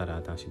after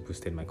that, and she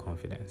boosted my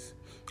confidence.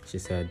 She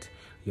said,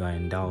 you are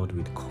endowed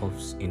with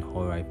curves in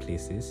all right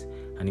places,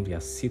 and if your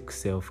sick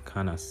self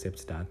can't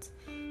accept that,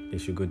 they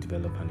should go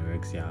develop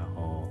anorexia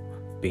or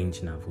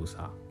binge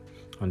nervosa.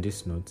 On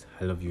this note,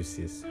 I love you,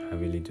 sis. I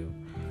really do.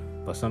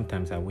 But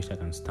sometimes I wish I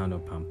can stand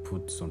up and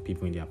put some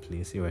people in their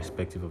place,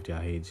 irrespective of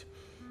their age,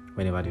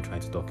 whenever they try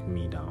to talk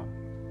me down.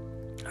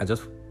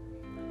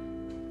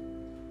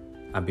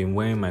 I've been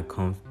wearing my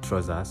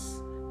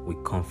trousers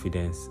with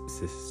confidence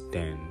since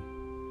then.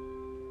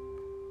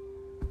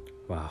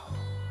 Wow.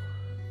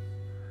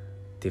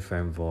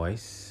 Different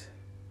voice,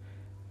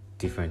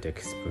 different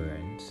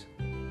experience,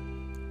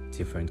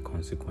 different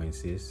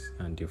consequences,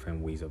 and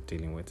different ways of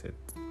dealing with it.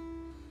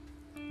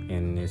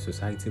 In the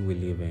society we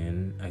live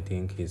in, I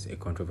think it's a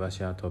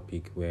controversial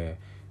topic where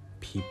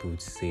people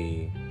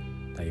say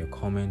that your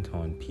comment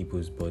on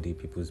people's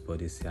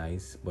body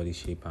size, body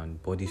shape,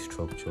 and body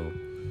structure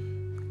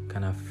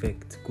can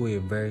go a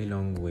very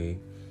long way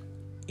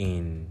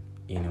in,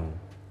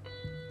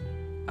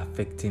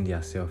 affecting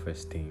their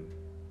self-esteem,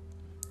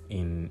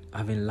 in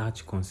having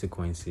large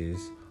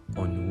consequences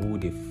on who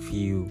they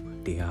feel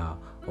they are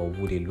or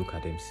who they look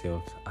at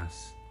themselves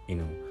as.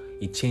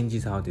 It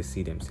changes how they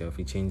see themselves.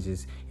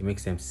 It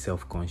makes them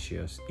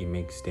self-conscious. It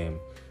makes them,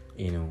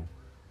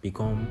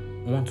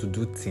 want to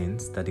do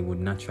things that they would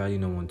naturally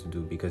not want to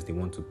do because they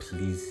want to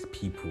please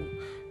people,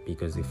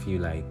 because they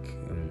feel like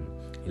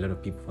a lot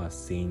of people are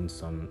saying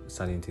some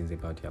certain things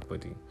about their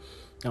body.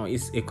 Now,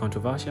 it's a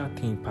controversial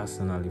thing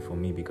personally for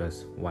me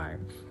because why?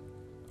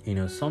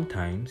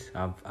 Sometimes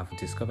I've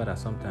discovered that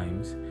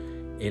sometimes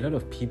a lot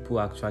of people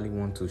actually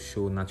want to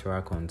show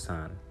natural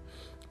concern,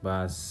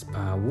 but as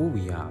per who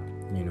we are,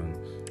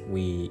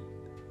 we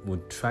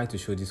would try to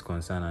show this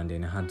concern and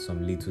then add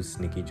some little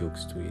sneaky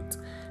jokes to it.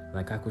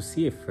 Like, I could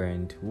see a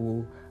friend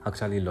who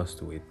actually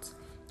lost weight,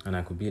 and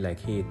I could be like,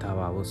 hey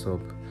Tawa, what's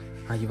up?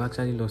 You've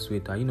actually lost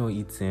weight. Are you not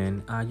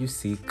eating? Are you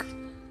sick?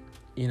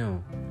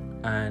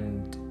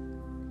 And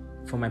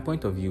from my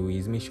point of view,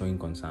 is me showing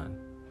concern.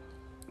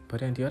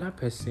 But then the other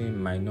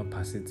person might not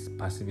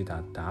perceive it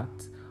as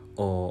that,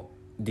 or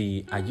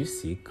are you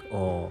sick,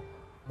 or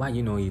why are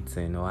you not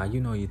eating, or are you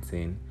not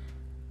eating,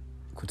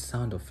 could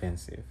sound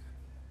offensive.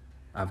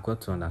 I've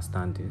got to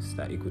understand this,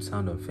 that it could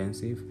sound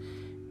offensive.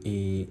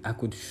 I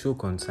could show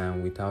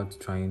concern without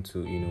trying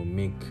to,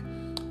 make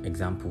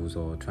examples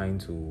or trying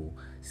to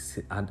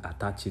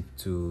attach it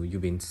to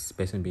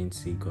person being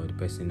sick or the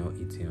person not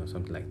eating or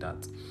something like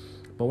that.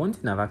 But one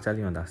thing I've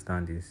actually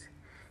understand is,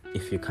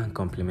 if you can't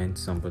compliment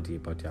somebody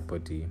about their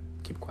body,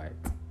 keep quiet.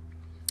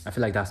 I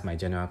feel like that's my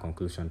general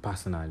conclusion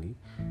personally.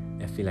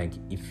 I feel like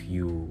if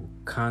you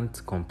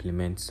can't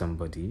compliment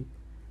somebody,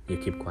 you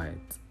keep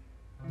quiet.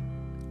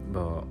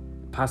 But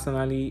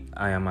personally,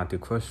 I am at the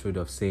crossroad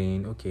of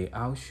saying, okay,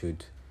 how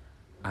should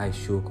I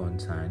show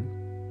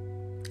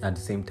concern, at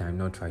the same time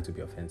not try to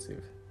be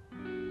offensive?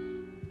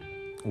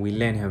 We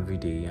learn every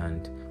day,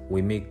 and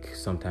we make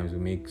some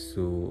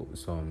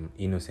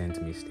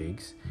innocent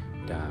mistakes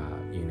that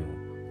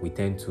we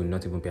tend to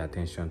not even pay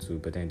attention to,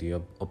 but then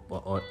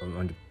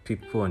on the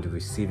people on the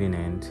receiving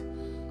end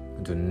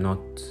do not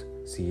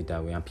see it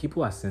that way. And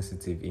people are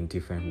sensitive in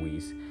different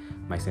ways.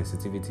 My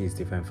sensitivity is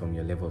different from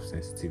your level of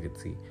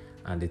sensitivity,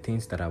 and the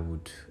things that I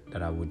would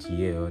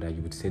hear or that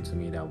you would say to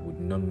me that would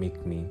not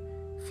make me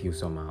feel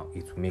somehow,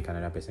 it will make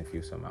another person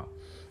feel somehow.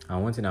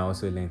 And one thing I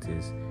also learned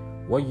is,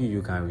 what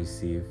you can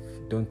receive,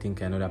 don't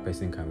think another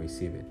person can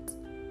receive it.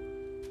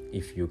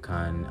 If you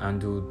can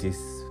handle this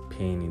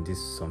pain in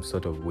some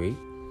sort of way,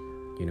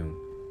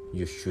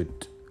 you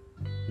should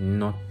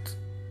not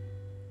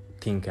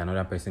think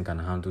another person can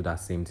handle that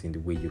same thing the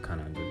way you can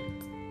handle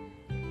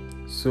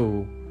it.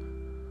 So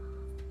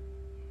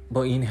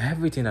But in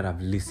everything that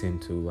I've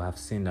listened to, I've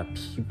seen that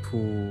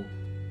people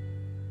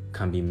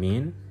can be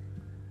mean,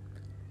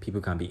 people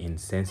can be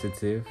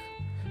insensitive,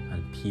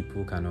 and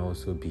people can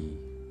also be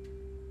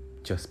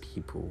just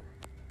people.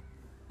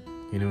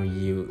 We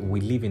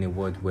live in a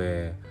world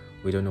where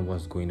we don't know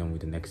what's going on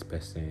with the next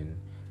person,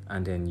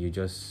 and then you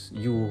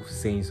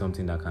saying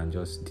something that can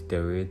just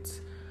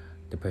deteriorate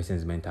the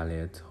person's mental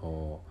health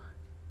or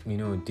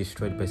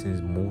destroy the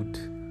person's mood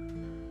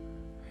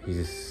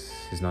is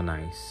not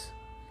nice.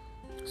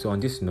 So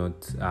on this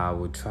note, I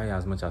will try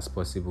as much as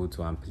possible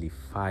to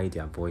amplify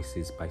their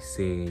voices by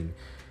saying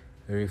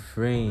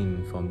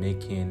refrain from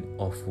making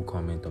awful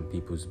comment on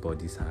people's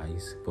body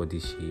size, body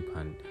shape,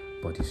 and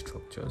body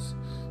structures.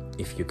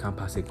 If you can't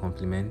pass a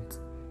compliment,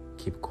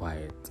 keep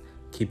quiet.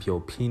 Keep your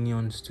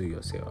opinions to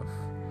yourself.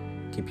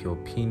 Keep your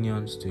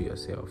opinions to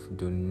yourself.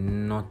 Do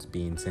not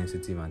be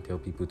insensitive and tell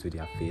people to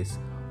their face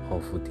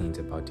awful things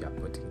about their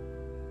body.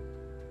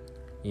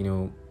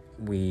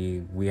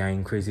 We are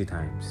in crazy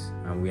times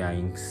and we are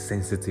in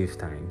sensitive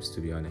times,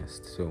 to be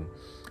honest. So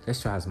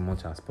let's try as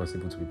much as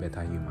possible to be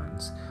better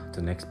humans to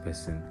the next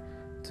person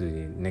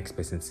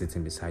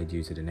sitting beside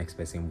you, to the next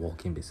person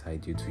walking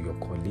beside you, to your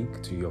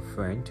colleague, to your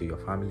friend, to your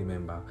family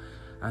member,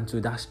 and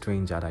to that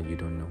stranger that you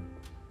don't know.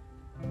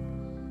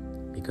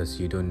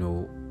 Because you don't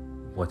know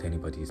what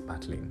anybody is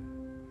battling.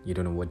 You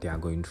don't know what they are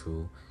going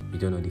through. You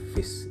don't know the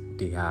phase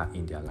they are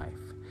in their life.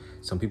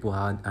 Some people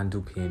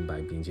handle pain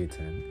by binge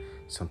eating.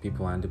 Some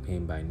people handle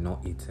pain by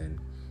not eating.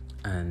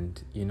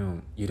 And, you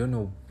don't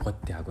know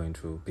what they are going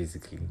through,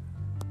 basically.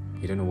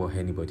 You don't know what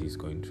anybody is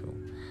going through.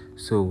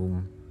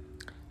 So,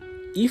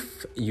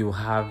 if you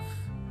have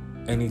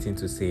anything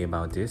to say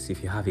about this,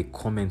 if you have a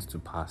comment to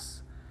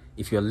pass,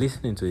 if you're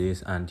listening to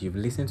this and you've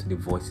listened to the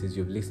voices,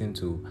 you've listened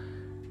to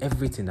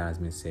everything that has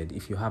been said,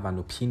 if you have an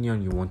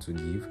opinion you want to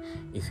give,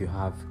 if you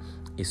have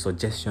a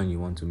suggestion you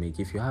want to make,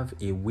 if you have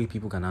a way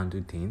people can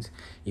handle things,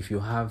 if you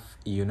have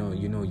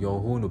your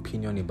own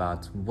opinion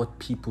about what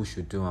people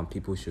should do and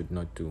people should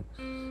not do,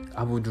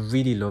 I would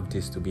really love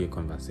this to be a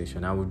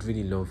conversation. I would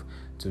really love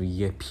to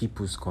hear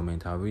people's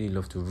comment. I would really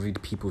love to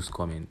read people's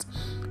comment.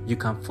 You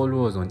can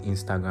follow us on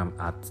Instagram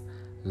at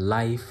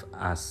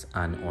life_as_you,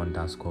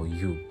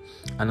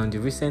 and on the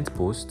recent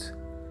post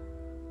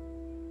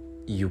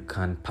you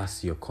can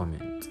pass your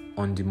comment.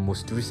 On the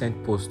most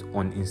recent post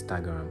on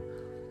Instagram,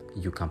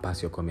 you can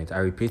pass your comment. I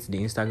repeat, the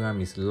Instagram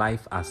is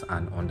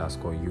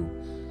life_as_you.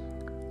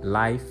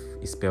 Life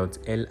is spelled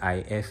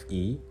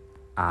LIFE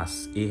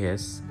as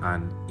AS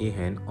and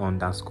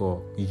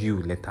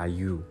AN_U, letter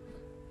U.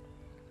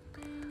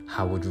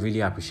 I would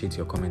really appreciate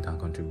your comment and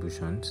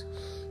contributions.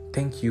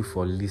 Thank you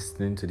for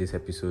listening to this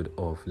episode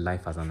of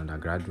Life as an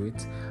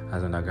Undergraduate.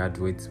 As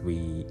undergraduates,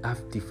 we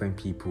have different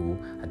people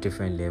at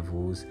different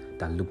levels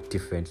that look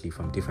differently,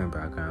 from different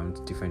backgrounds,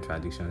 different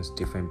traditions,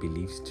 different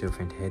beliefs,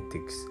 different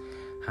ethics.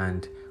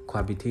 And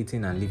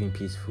cohabitating and living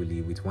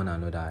peacefully with one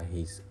another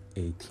is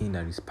a thing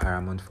that is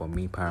paramount for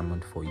me,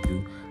 paramount for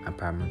you, and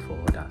paramount for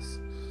others.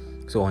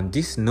 So on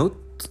this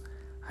note,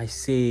 I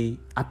say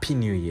Happy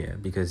New Year,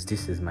 because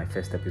this is my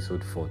first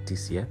episode for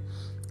this year.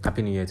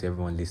 Happy New Year to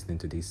everyone listening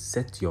to this.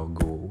 Set your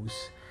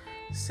goals,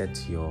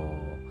 set your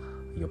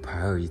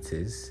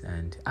priorities,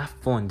 and have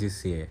fun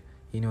this year.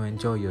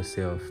 Enjoy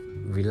yourself,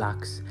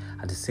 relax.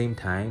 At the same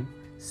time,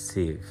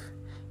 save.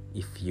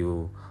 If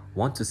you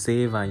want to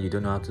save and you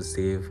don't know how to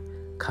save,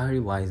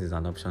 CarryWise is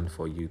an option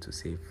for you to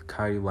save.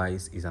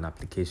 CarryWise is an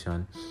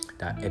application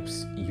that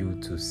helps you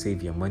to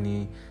save your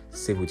money,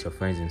 save with your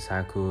friends in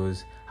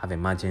circles, have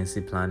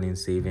emergency planning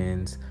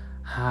savings,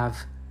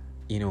 have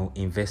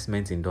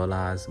investments in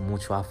dollars,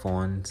 mutual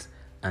funds,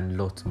 and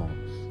lots more.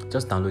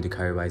 Just download the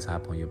CarryWise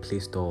app on your Play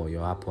Store or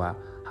your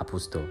Apple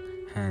Store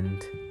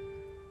and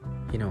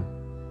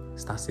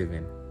start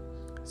saving.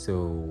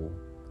 So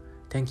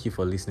thank you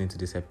for listening to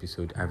this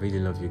episode. I really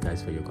love you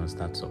guys for your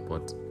constant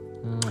support.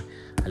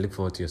 I look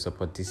forward to your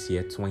support this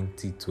year,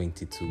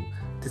 2022.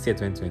 This year,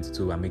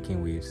 2022, we're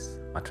making waves.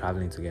 We're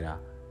traveling together.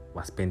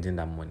 We're spending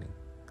that money.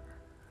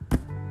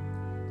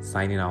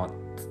 Signing out.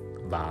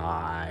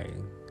 Bye.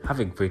 Have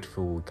a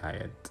grateful week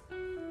ahead.